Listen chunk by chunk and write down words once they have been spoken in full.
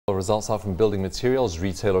results out from building materials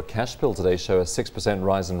retailer Cashbuild today show a 6%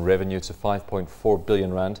 rise in revenue to 5.4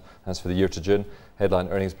 billion rand. As for the year to June, headline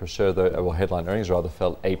earnings per share, headline earnings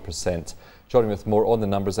fell 8%. Joining with more on the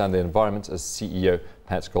numbers and the environment is CEO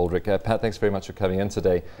Pat Goldrick. Pat, thanks very much for coming in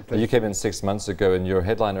today. You came in 6 months ago and your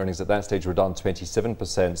headline earnings at that stage were down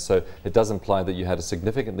 27%, so it does imply that you had a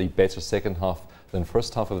significantly better second half than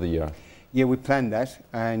first half of the year. Yeah, we planned that,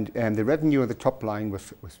 and the revenue on the top line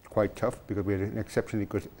was quite tough because we had an exceptionally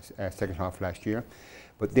good second half last year.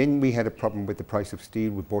 But then we had a problem with the price of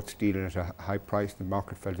steel. We bought steel at a high price. The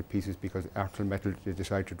market fell to pieces because ArcelorMittal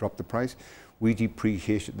decided to drop the price. We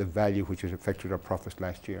depreciated the value, which has affected our profits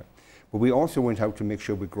last year. But we also went out to make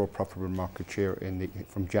sure we grow profitable market share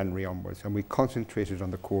from January onwards, and we concentrated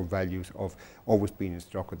on the core values of always being in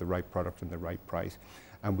stock with the right product and the right price.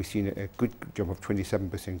 And we've seen a good jump of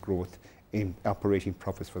 27% growth in operating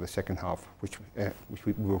profits for the second half, which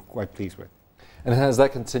we were quite pleased with. And has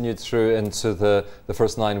that continued through into the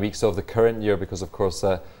first 9 weeks of the current year? Because of course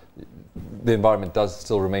the environment does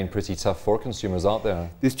still remain pretty tough for consumers out there.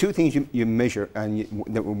 There's two things you measure, and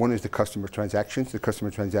one is the customer transactions. The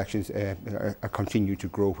customer transactions continue to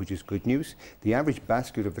grow, which is good news. The average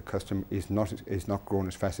basket of the customer is not growing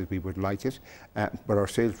as fast as we would like it, but our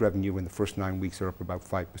sales revenue in the first 9 weeks are up about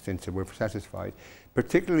 5%, so we're satisfied,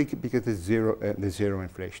 particularly because there's zero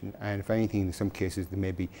inflation, and if anything, in some cases there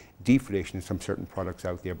may be deflation in some certain products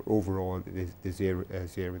out there, but overall there's zero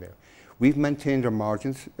there. We've maintained our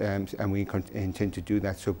margins, and we intend to do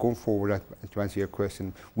that. So going forward, to answer your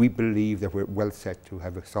question, we believe that we're well set to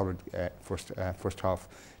have a solid first half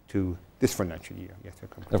to this financial year. Yes,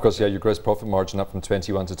 of course, yeah, your gross profit margin up from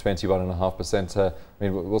 21 to 21.5%. I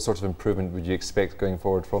mean, what sort of improvement would you expect going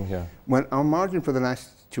forward from here? Well, our margin for the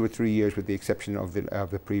last 2 or 3 years, with the exception of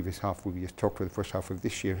the previous half, we just talked about the first half of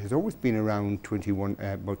this year, has always been around 21,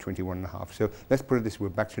 about 21.5. So let's put it this way: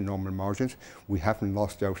 we're back to normal margins. We haven't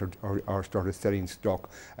lost out or started selling stock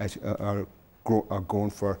as are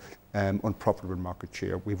going for unprofitable market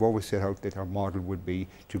share. We've always set out that our model would be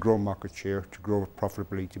to grow market share, to grow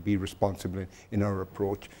profitably, to be responsible in our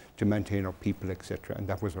approach, to maintain our people, etc. And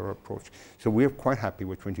that was our approach. So we're quite happy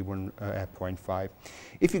with 21.5.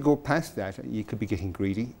 If you go past that, you could be getting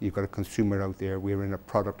greedy. You've got a consumer out there. We're in a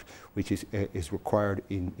product which is required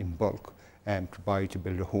in bulk to buy to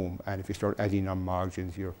build a home. And if you start adding on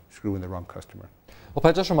margins, you're screwing the wrong customer. Well,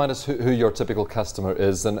 Pat, just remind us who your typical customer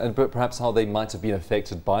is and perhaps how they might have been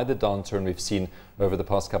affected by the downturn we've seen over the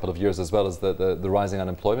past couple of years, as well as the rising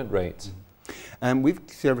unemployment rate. We've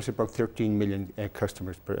serviced about 13 million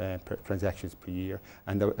customers per transactions per year,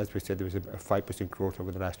 and as we said, there was a 5% growth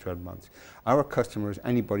over the last 12 months. Our customers,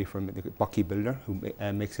 anybody from the bucky builder who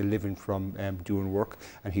makes a living from doing work,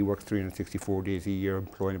 and he works 364 days a year,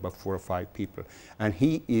 employing about 4 or 5 people. And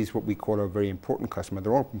he is what we call a very important customer.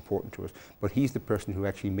 They're all important to us, but he's the person who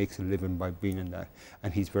actually makes a living by being in that,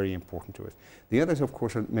 and he's very important to us. The others, of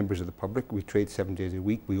course, are members of the public. We trade 7 days a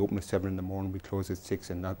week. We open at 7 in the morning, we close at 6,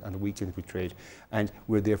 and on the weekends we trade. And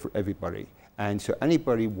we're there for everybody. And so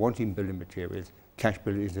anybody wanting building materials,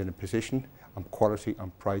 Cashbuild is in a position on quality,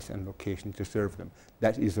 on price and location to serve them.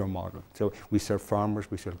 That is our model. So we serve farmers,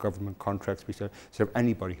 we serve government contracts, we serve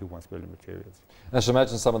anybody who wants building materials. And I should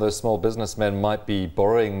imagine some of those small businessmen might be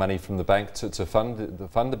borrowing money from the bank to fund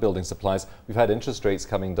the building supplies. We've had interest rates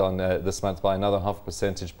coming down this month by another 0.5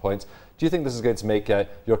 percentage point. Do you think this is going to make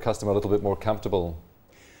your customer a little bit more comfortable?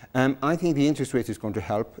 I think the interest rate is going to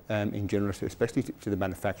help in general, especially to the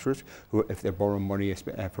manufacturers, who, if they're borrowing money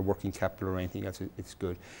for working capital or anything else, it's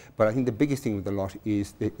good. But I think the biggest thing with the lot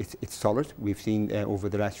is that it's solid. We've seen over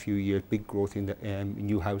the last few years big growth in the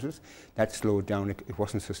new houses. That slowed down. It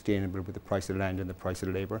wasn't sustainable with the price of land and the price of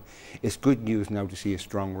labour. It's good news now to see a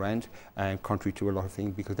strong rand, contrary to a lot of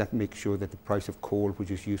things, because that makes sure that the price of coal,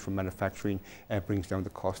 which is used for manufacturing, brings down the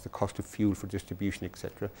cost of fuel for distribution,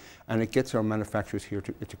 etc. And it gets our manufacturers here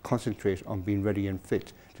to concentrate on being ready and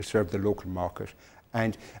fit to serve the local market.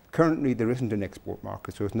 And currently there isn't an export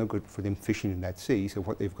market, so it's no good for them fishing in that sea. So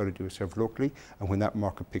what they've got to do is serve locally, and when that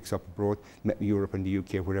market picks up abroad, Europe and the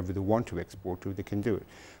UK, wherever they want to export to, they can do it.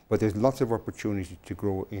 But there's lots of opportunity to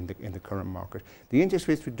grow in the current market. The interest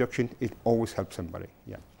rate reduction, it always helps somebody.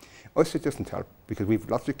 Yeah. Us, it doesn't help because we've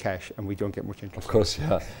lots of cash and we don't get much interest. Of course,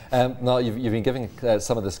 yeah. Now, you've been giving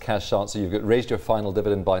some of this cash out, so you've raised your final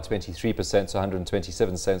dividend by 23% to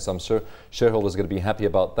 127 cents. So I'm sure shareholders are going to be happy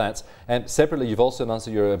about that. And separately, you've also announced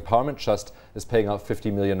that your Empowerment Trust is paying out 50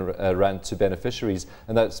 million rand to beneficiaries,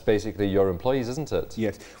 and that's basically your employees, isn't it?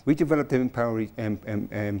 Yes. We developed the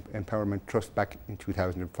Empowerment Trust back in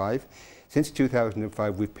 2005. Since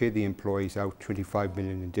 2005, we've paid the employees out 25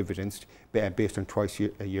 million in dividends based on twice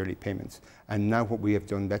yearly payments. And now now what we have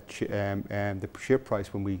done, that the share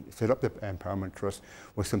price when we set up the Empowerment Trust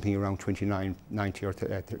was something around 29.90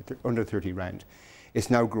 or under 30 rand. It's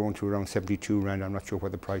now grown to around 72 rand. I'm not sure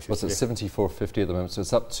what the price is. What's it, 74.50 at the moment, so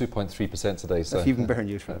it's up 2.3% today. So that's even better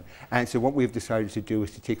news for them. And so what we've decided to do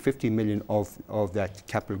is to take 50 million of that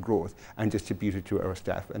capital growth and distribute it to our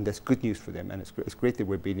staff, and that's good news for them, and it's great that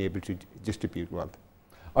we're being able to distribute wealth.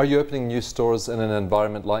 Are you opening new stores in an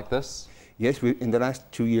environment like this? Yes, in the last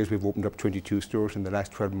 2 years we've opened up 22 stores. In the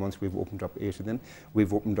last 12 months we've opened up 8 of them.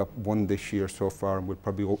 We've opened up 1 this year so far, and we'll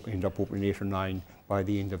probably end up opening 8 or 9 by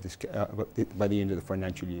the end of the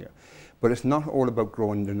financial year. But it's not all about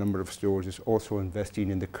growing the number of stores, it's also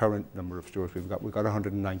investing in the current number of stores. We've got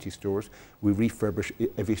 190 stores. We refurbish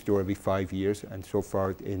every store every 5 years, and so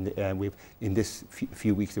far in this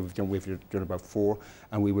few weeks that we've done about 4,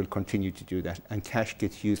 and we will continue to do that. And cash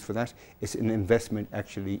gets used for that. It's an investment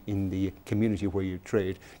actually in the community where you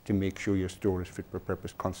trade to make sure your store is fit for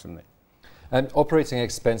purpose constantly. And operating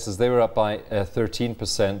expenses, they were up by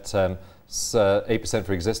 13%. 8%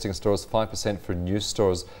 for existing stores, 5% for new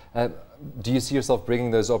stores. Do you see yourself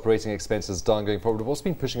bringing those operating expenses down going forward? What's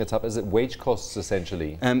been pushing it up? Is it wage costs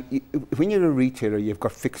essentially? When you're a retailer, you've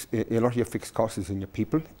got a lot of your fixed costs is in your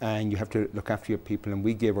people, and you have to look after your people. And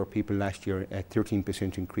we gave our people last year a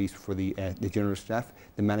 13% increase for the general staff.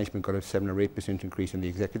 The management got a 7 or 8% increase in the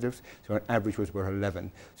executives. So our average was about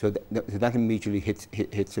 11. So that immediately hits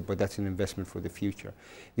it, but that's an investment for the future.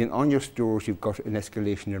 Then on your stores, you've got an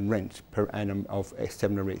escalation in rent per annum of 6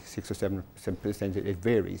 or 7%. It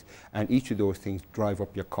varies, and each of those things drive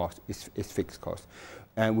up your cost. It's fixed cost.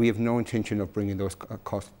 And we have no intention of bringing those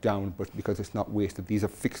costs down, but because it's not wasted, these are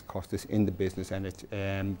fixed costs that's in the business, and it's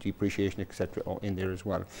depreciation, etc., in there as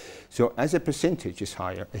well. So as a percentage, it's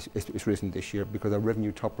higher. It's risen this year because our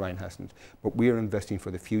revenue top line hasn't. But we are investing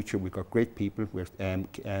for the future. We've got great people. We're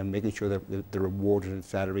making sure that they're rewarded in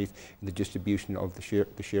salaries, in the distribution of the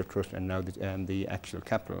share trust, and now the actual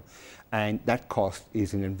capital. And that cost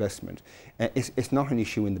is an investment. It's not an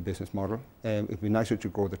issue in the business model. It'd be nicer to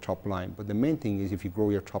grow the top line, but the main thing is if you grow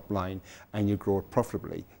your top line and you grow it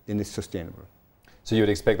profitably, then it's sustainable. So you would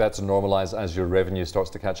expect that to normalise as your revenue starts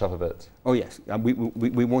to catch up a bit? Oh yes,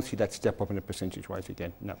 we won't see that step up in a percentage-wise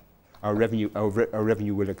again, no. Our revenue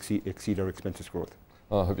will exceed our expenses growth.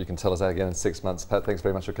 Well, I hope you can tell us that again in 6 months. Pat, thanks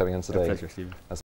very much for coming in today. A pleasure, Stephen.